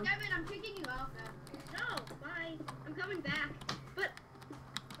farm. Devin, I'm picking you up. No, fine. I'm coming back. But,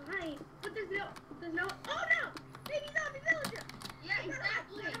 fine. But there's no, oh no! Baby zombie villager! Yeah,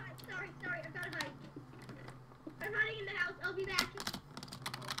 exactly. Sorry, I gotta hide. I'm hiding in the house. I'll be back.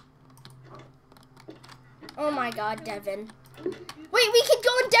 Oh my god, Devin. Wait, we can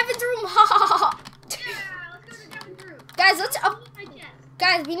go in Devin's room. Ha ha ha. Yeah, let's go to Devin's room. Guys, My chest.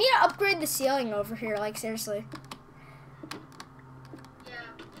 guys, we need to upgrade the ceiling over here, like seriously. Yeah.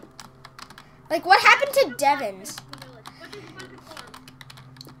 Like what happened to Devin's?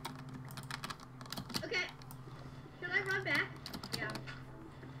 Okay. Can I run back? Yeah.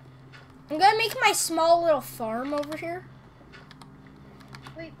 I'm gonna make my small little farm over here.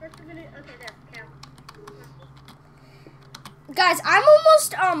 Wait, first a minute. Okay, there. Camp. Guys, I'm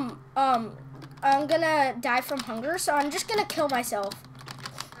almost I'm gonna die from hunger, so I'm just gonna kill myself.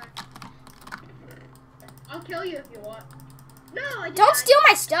 I'll kill you if you want. No, I didn't. Don't steal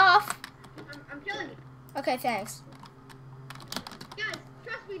my stuff. I'm killing you. Okay, thanks. Guys,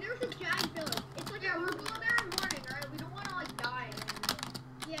 trust me, there's a giant village. It's like we're going there in the morning, alright? We don't want to like die.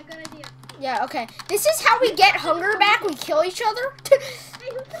 Yeah, good idea. Yeah, okay. This is how we get hunger back. We kill each other. Hey,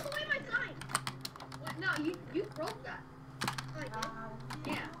 who took away my sign? What? No, you broke that. Oh, I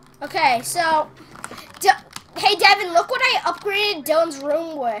did? Yeah. Okay, so hey Devin, look what I upgraded Dylan's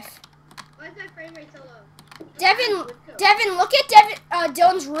room with. Why is my frame rate so low? Devin, look at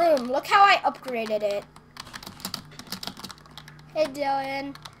Dylan's room. Look how I upgraded it. Hey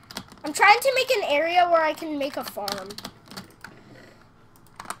Dylan, I'm trying to make an area where I can make a farm.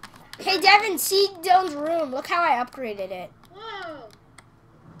 Hey Devin, see Dylan's room. Look how I upgraded it. Whoa.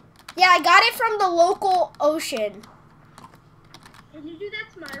 Yeah, I got it from the local ocean. Did you do that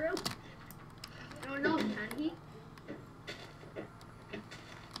to my room? No, can he?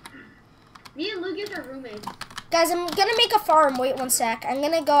 Me and Lucas are roommates. Guys, I'm gonna make a farm. Wait 1 sec. I'm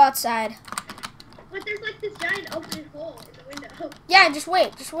gonna go outside. But there's like this giant open hole in the window. Yeah, just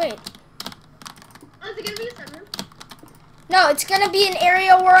wait. Oh, is it gonna be a sunroom? No, it's gonna be an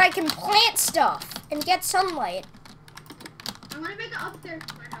area where I can plant stuff and get sunlight. I'm gonna make it upstairs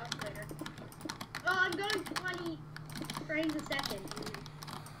to my house later. Oh, I'm going 20 frames a second.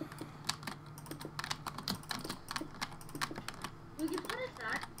 Lucas, what is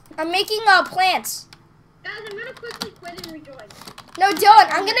that? I'm making plants. Guys, I'm gonna quickly quit and rejoin. No, Dylan,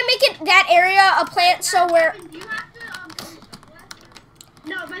 I'm gonna make it that area a plant so where. Do you have to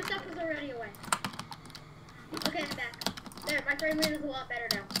No, my stuff is already away. Okay, I'm back. There, my frame rate is a lot better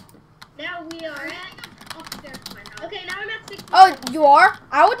now. Now we are at upstairs to my house. Okay, now I'm at 60. Oh, you are?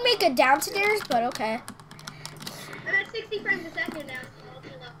 I would make it downstairs, but okay. I'm at 60 frames a second now, so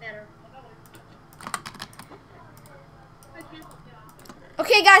it's a lot better.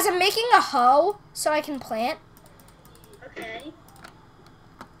 Okay, guys, I'm making a hoe so I can plant. Okay.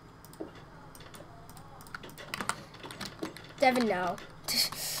 Devin, no.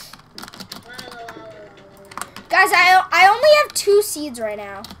 Guys, I only have 2 seeds right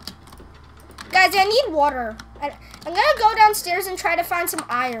now. Guys, I need water. I'm gonna go downstairs and try to find some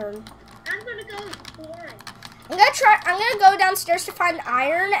iron. I'm gonna go exploring. I'm gonna go downstairs to find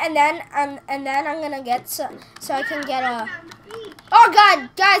iron, and then I'm gonna get so I can get a. Oh God,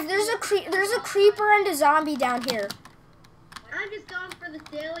 guys, there's a creeper and a zombie down here. I'm just going for the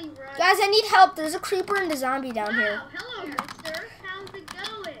daily run. Guys, I need help. There's a creeper and a zombie down here. Wow, hello, mister. How's it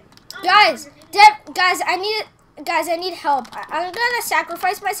going? Oh, Guys, guys, I need help. I'm gonna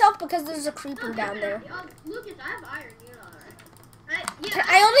sacrifice myself because there's a creeper down there. Lucas, I have iron. You know that, right?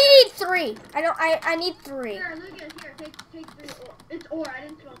 I only need 3. I need 3. Here, Lucas, here, take 3 ore. It's ore. I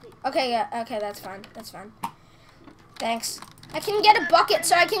didn't smelt it. Okay, yeah, okay, that's fine. That's fine. Thanks. I can get a bucket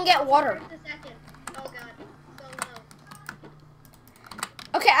so I can get water. Just a second. Oh God, so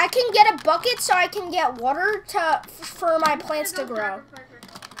low. Okay, I can get a bucket so I can get water for my plants to grow.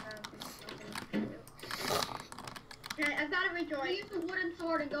 Okay, I've got to rejoin. Use the wooden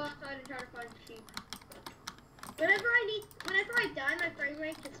sword and go outside and try to find sheep. Whenever I die, my frame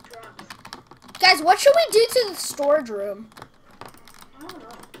rate just drops. Guys, what should we do to the storage room? I don't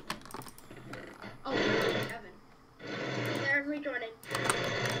know. Oh, Devin. There, I'm rejoining.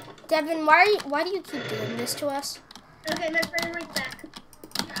 Devin, why do you keep doing this to us? Okay, my frame rate's back.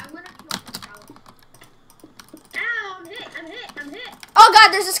 Yeah, I'm gonna kill the skeleton. Ow, I'm hit. Oh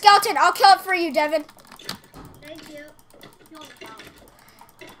God, there's a skeleton. I'll kill it for you, Devin. Thank you. Kill the skeleton.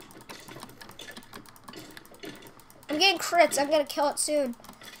 I'm getting crits. I'm gonna kill it soon.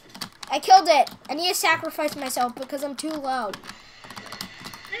 I killed it. I need to sacrifice myself because I'm too low.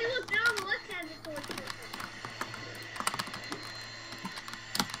 Hey, look, down on the left hand of the sword.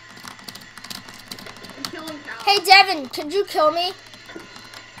 Devin, could you kill me?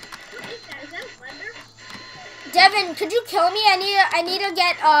 What is that? Is that a blender? Devin, could you kill me? I need to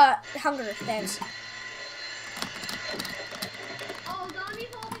get hunger. Thanks. Oh,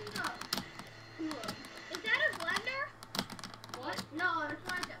 Donnie's holding it up. Is that a blender? What? No, it's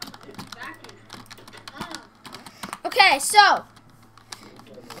not. It's a vacuum. Oh. Okay, so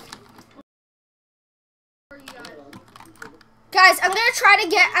For you guys, I'm gonna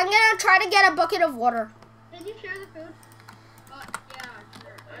try to get a bucket of water. Can you share the food? Yeah,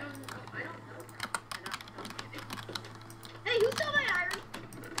 sure. I don't know. Hey, who stole my iron?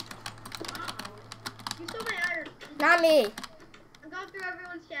 You stole my iron. Not me. I'm going through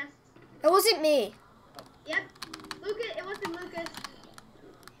everyone's chests. It wasn't me. Yep. Lucas, it wasn't Lucas.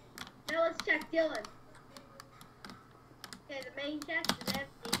 Now let's check Dylan. Okay, the main chest is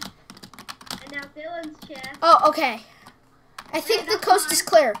empty. And now Dylan's chest. Oh, okay. I think the coast is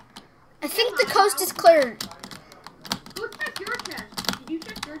clear. I think the coast is cleared. Go check your chest. Did you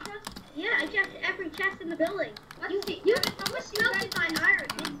check your chest? Yeah, I checked every chest in the building. Let's see. You melted my iron,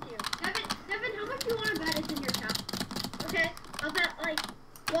 didn't you? Devin, how much do you want to bet is in your chest? Okay, I'll bet like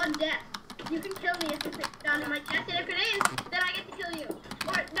 1 death. You can kill me if it's down in my chest, and if it is, then I get to kill you.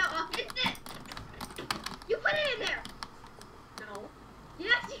 Or no, I'll hit this. You put it in there. No.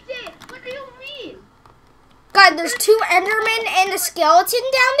 Yes, you did. What do you mean? God, there's 2 Endermen and a skeleton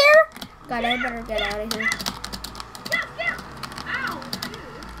down there? God, I better get out of here. Yeah. Ow, dude.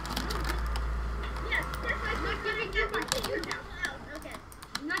 Yes, I'm not giving you my food now. Okay.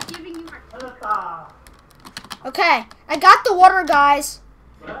 I'm not giving you my food. Okay, I got the water, guys.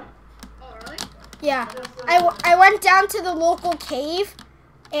 Oh, really? Yeah, I went down to the local cave,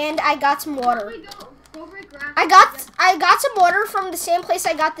 and I got some water. Go break grass. I got some water from the same place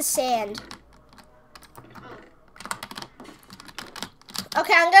I got the sand.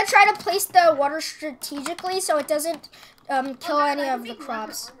 Okay, I'm gonna try to place the water strategically so it doesn't kill any of the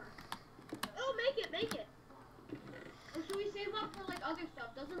crops. Oh, make it. Or should we save up for like other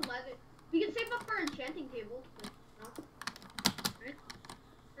stuff? Doesn't leather? We can save up for enchanting tables. No. Right?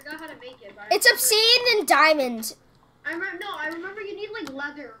 Forgot how to make it. But It's obsidian and diamond. I remember you need like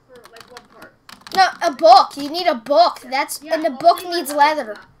leather for like one part. No, a book. You need a book. Yeah, And the well, book see, needs like,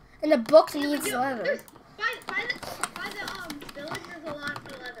 leather. And the book needs leather. By the village, there's a lot of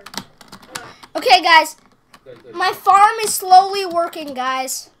leather. Okay, guys. My farm is slowly working,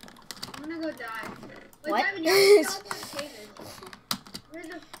 guys. I'm gonna go die. Wait, What? Devin, you have to tell where the cave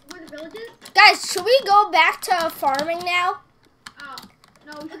is. Where the village is? Guys, should we go back to farming now? Oh,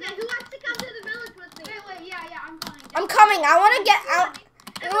 no. Okay, who wants to come to the village with me? Wait, yeah, I'm coming. I'm coming. I want to get out.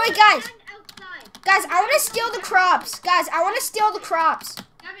 Wait, guys. Outside. Guys, I want to steal the crops. Guys, I want to steal the crops.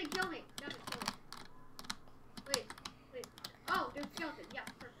 Devin, kill me. Wait. Oh, there's skeleton. Yeah,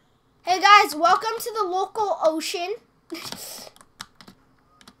 perfect. Hey, guys, welcome to the local ocean. Yes,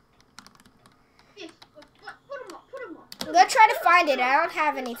 put him up. I'm going to try to find it. I don't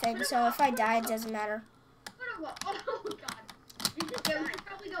have anything, so if I die, it doesn't matter. Put him up. Oh, God. We should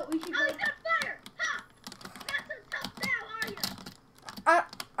probably go. We should go. Oh, he's on fire. Ha! Not so tough now, are you?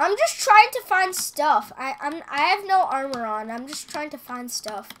 I'm just trying to find stuff. I have no armor on. I'm just trying to find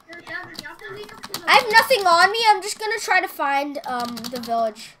stuff. Here, Devin, you have to leave us to the I have nothing on me. I'm just going to try to find the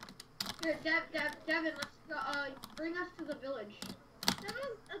village. Here, Devin, let's bring us to the village.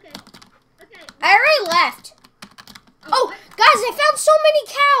 Okay. I already left. Oh, what? guys, I found so many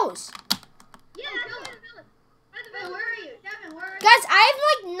cows. Yeah, go to the village. Wait, where are you? Devin, where are you? Guys, I have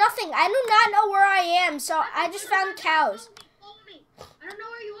like nothing. I do not know where I am, so I just found cows. Follow me. I don't know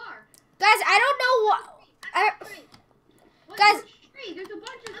where you are. Guys, I don't know what. Guys, there's a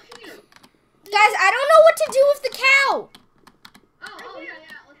bunch of trees. guys, I don't know what to do with the cow. Oh, yeah.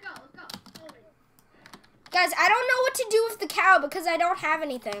 Let's go. Follow me. Guys, I don't know what to do with the cow because I don't have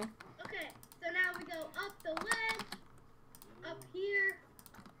anything. Okay, so now we go up the ledge, up here.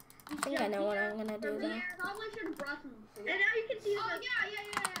 I think I know what I'm gonna do though. Probably should have brought some food. And now you can see. Oh yeah.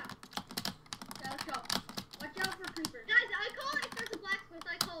 Okay, let's go. Watch out for creepers. Guys, I call it if there's a blacksmith.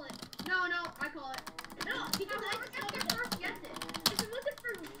 I call it. No, I call it. No, because whoever gets there first gets it. If it wasn't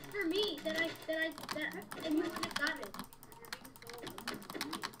for me, then and you wouldn't have gotten it.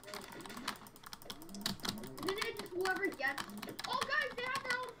 Then it just whoever gets. Oh, guys, they have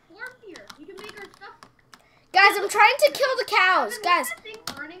their own farm here. You can make our stuff. Guys, I'm trying to kill the cows. Devin, Guys, what's that thing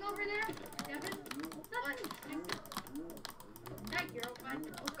burning over there? Devin? What? Hey, hero, run.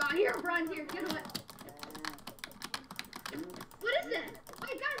 Oh, God, here, run, here, get away. What is that?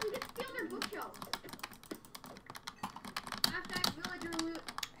 Wait, guys, we can steal their bookshelf. Hashtag villager loot.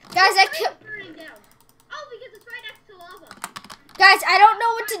 guys, I killed. Burning down. Oh, because it's right next to lava. Guys, I don't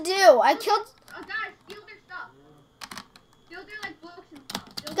know what to do. I killed. Guys, steal their stuff.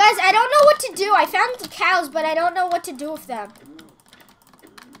 Guys, I don't know what to do. I found the cows, but I don't know what to do with them.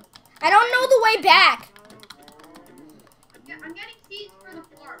 I don't know the way back. I'm getting seeds for the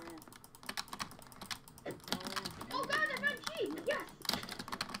farm. Oh God, I found sheep. Yes.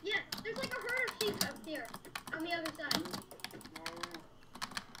 Yes. There's like a herd of sheep up here on the other side.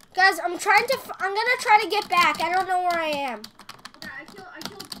 Guys, I'm gonna try to get back. I don't know where I am. Okay, I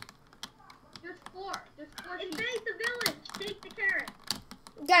killed. There's four. Invade the village. Take the carrot.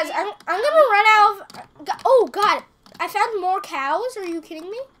 Guys, I'm gonna run out of. Oh God, I found more cows. Are you kidding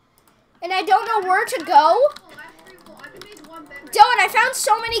me? And I don't know where to go. Dylan, I found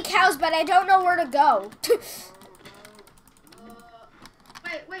so many cows, but I don't know where to go.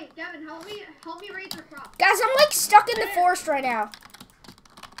 Wait, Devin, help me raise your crops. Guys, I'm like stuck in the forest right now.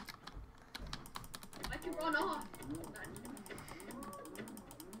 I can run off.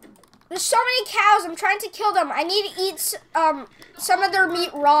 There's so many cows. I'm trying to kill them. I need to eat some of their meat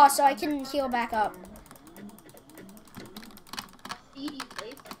raw so I can heal back up.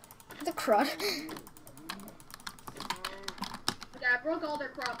 The crud. Okay, I broke all their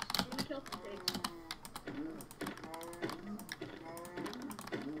crops. I'm gonna kill some pigs.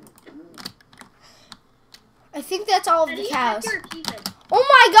 I think that's all of the cows. Your teeth in. Oh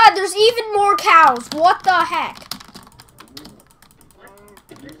my God, there's even more cows. What the heck?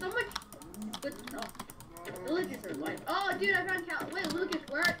 There's so much good stuff. Villages are like, oh, dude, I found cow. Wait, Lucas,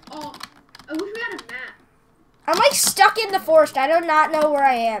 where? Oh, I wish we had a map. I'm like stuck in the forest. I do not know where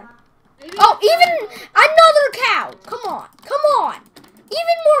I am. Maybe Oh, even another cow. Come on. Come on.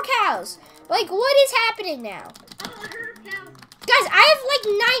 Even more cows. Like, what is happening now? Oh, I heard of cows. Guys, I have like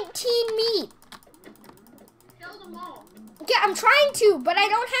 19 meat. Kill them all. Yeah, I'm trying to, but I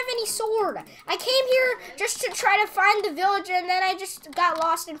don't have any sword. I came here just to try to find the village, and then I just got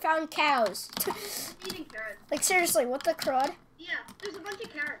lost and found cows. Eating carrots. Like, seriously, what the crud? Yeah, there's a bunch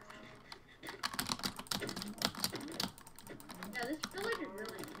of carrots. Yeah, this village is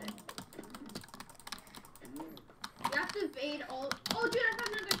really big. You have to invade all. Oh, dude, I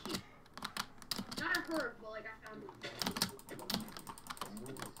found another sheep. Not a herd, but like I found one.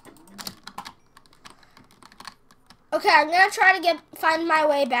 Okay, I'm gonna try to find my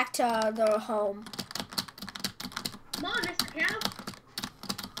way back to the home. Come on, Mr. Cow.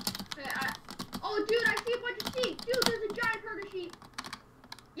 Okay, oh, dude, I see a bunch of sheep. Dude, there's a giant herd of sheep.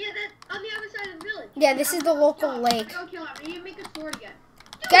 Yeah, that's on the other side of the village. Yeah, this is the local lake. Go kill him. We need to make a sword again.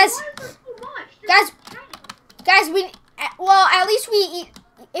 Dude, Guys, why is there so much? guys, well, at least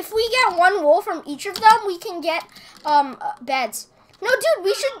if we get one wool from each of them, we can get beds. No, dude,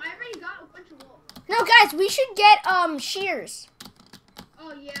 we should. I already got a bunch of wool. No, guys, we should get shears.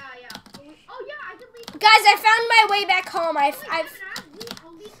 Oh yeah. Oh yeah, I can leave. Guys, I found my way back home. I'll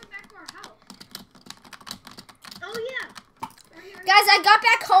leave them back to our house. Oh yeah. Guys, I got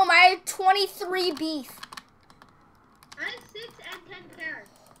back home. I had 23 beef. I have 6 and 10 carrots.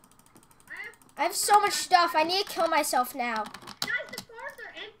 I have so much stuff. I need to kill myself now. Guys, the farms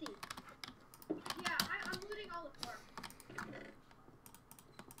are empty. Yeah, I'm looting all the farms.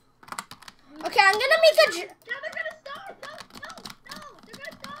 Okay, I'm gonna make a. Now they're gonna starve. No, they're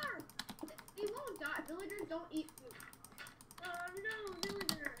gonna starve. They won't die. Villagers don't eat food. No,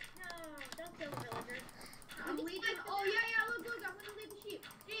 villagers. No, don't kill villagers. I'm leading. Oh yeah. Look. I'm gonna lead the sheep.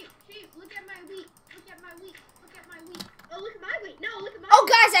 Sheep. Look at my wheat. Look at my wheat. Oh, look at my wheat. No, look at my. Oh,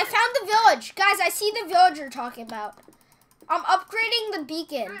 guys, I found the village. Guys, I see the village you're talking about. I'm upgrading the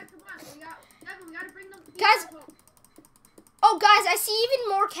beacon. All right, come on. We gotta bring them. Guys. Oh, guys, I see even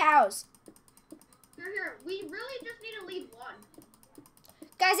more cows. Here. We really just need to leave one.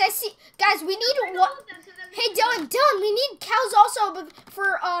 Guys, we need one. Hey, Dylan, we need cows also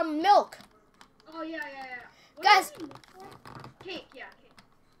for Oh milk. yeah. What Guys. do you need cake, yeah, cake.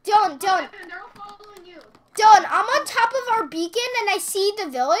 Dylan. They're all following you. Dylan, I'm on top of our beacon and I see the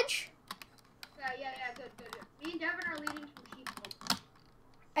village. Yeah, good. Me and Devin are leading some sheep.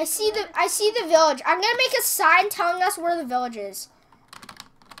 I see the village. I'm gonna make a sign telling us where the village is.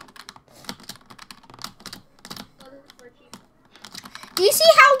 Oh, this is for sheep. Do you see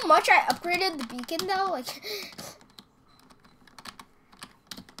how much I upgraded the beacon though? Like.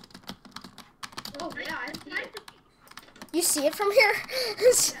 Oh yeah, it's nice to You see it from here?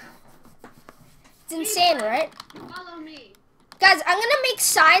 It's insane, right? follow me. Guys, I'm gonna make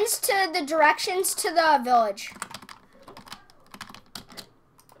signs to the directions to the village.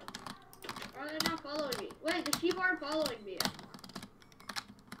 Or they're not following me. Wait, the sheep aren't following me yet.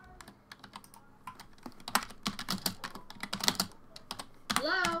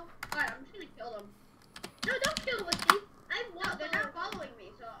 Hello? Alright, I'm just gonna kill them. No, don't kill the sheep. They're not following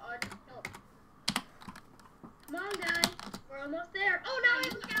me, so I'll just kill them. Come on, guys. We're almost there. Oh, now I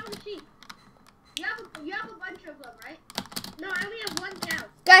have a cow. You have a bunch of them, right? No, I only have one cow.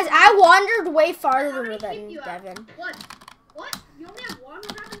 Guys, I wandered way How farther many than sheep do you have? Devin. One. What? You only have one?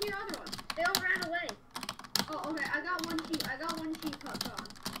 What happened to your other one? They all ran away. Oh, okay. I got one sheep. Hooked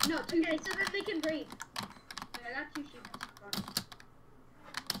on. No, two. Okay, so that they can breed. Okay, I got 2 sheep.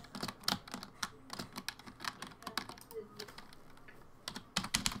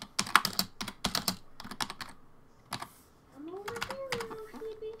 I'm over here, little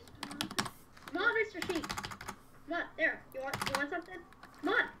sheepies. Come on, Mr. Sheep. Come on, there. You want something? Come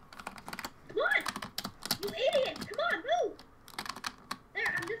on. Come on. You idiot. Come on, move.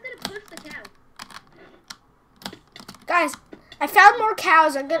 There, I'm just gonna push the cow. Guys, I found more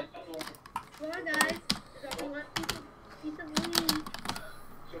cows. I'm gonna. Come on, guys. We want piece of lean.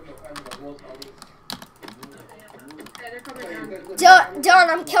 Okay, they're coming down. Dylan,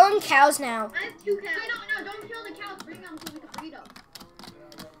 I'm killing cows now. I have 2 cows. Wait, no, don't kill the cows. Bring them so we can breed them.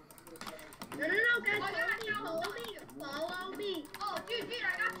 No, guys. Follow me. Oh, dude,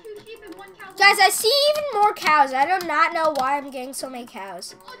 I got 2 sheep and 1 cow. Guys, I see even more cows. I do not know why I'm getting so many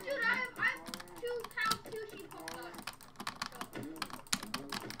cows. Oh, dude, I have 2 cows, 2 sheep hooked on.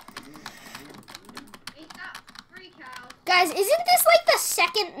 Ain't got 3 cows. Guys, isn't this like the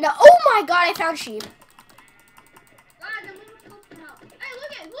second? No. Oh my God, I found sheep. Guys, I'm gonna kill some cows. Hey,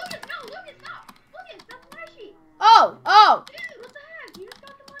 look it, stop. Look it, that's my sheep. Oh. Dude, what the heck? You just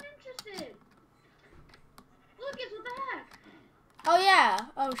got them uninterested. Look it, what the heck? Oh yeah.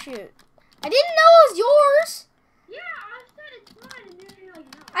 Oh shoot. I didn't know it was yours. Yeah, I said it's mine, and then you're like,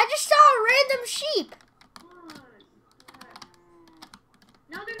 no. I just saw a random sheep. Come on.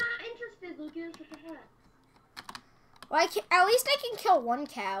 No, they're not interested, Lucas. What the heck? Well, at least I can kill 1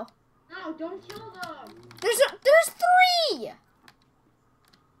 cow. No, don't kill them. There's 3.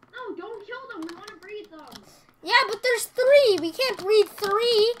 No, don't kill them. We want to breed them. Yeah, but there's 3. We can't breed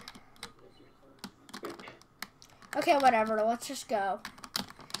 3. Okay, whatever. Let's just go.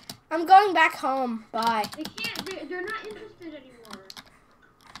 I'm going back home. Bye. They can't. They're not interested anymore.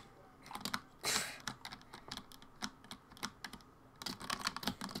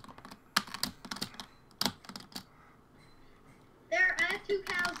 There, I have 2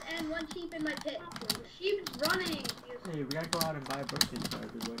 cows and 1 sheep in my pit. The sheep's running. Hey, we gotta go out and buy birthdays for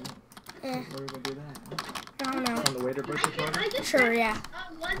everybody. Eh. Where are we gonna do that? I don't know. On the way to birthday party? I just Sure, yeah.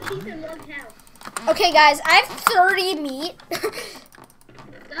 1 sheep and 1 cow. Okay, guys, I have 30 meat.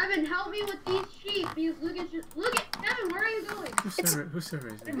 Devin, help me with these sheep. Because Lucas just look at Devin. Where are you going? Whose server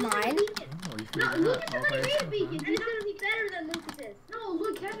is it? Mine. Oh, you No, figured it Lucas out all by already made a yourself, beacon, huh? and it's gonna be better than Lucas's. No,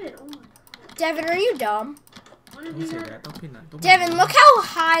 look, Devin. Oh my God. Devin, are you dumb? One of Don't these say are- that. Don't be not. Don't Devin, be look how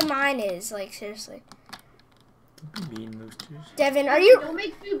high mine is. Like, seriously. Don't be mean, Roosters. Devin, are you... Don't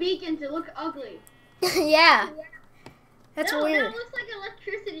make 2 beacons. It look ugly. Yeah. That's no, weird. that looks like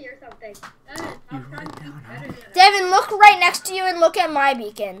electricity or something. Devin, You stop trying wrote to be down, huh? better than that. Devin, look right next to you and look at my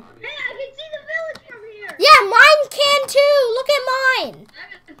beacon. Hey, I can see the village from here. Yeah, mine can too. Look at mine.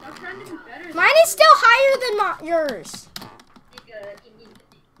 Devin, stop trying to be better than Mine is still higher than yours.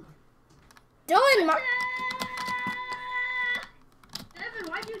 Dylan, Devin,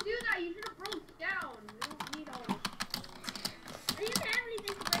 why'd you do that? You should have broke down. You don't need all this. I didn't have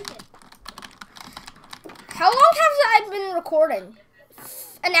anything to break it. how long have I been recording?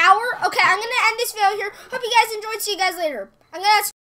 An hour? Okay, I'm going to end this video here. Hope you guys enjoyed. See you guys later. I'm going to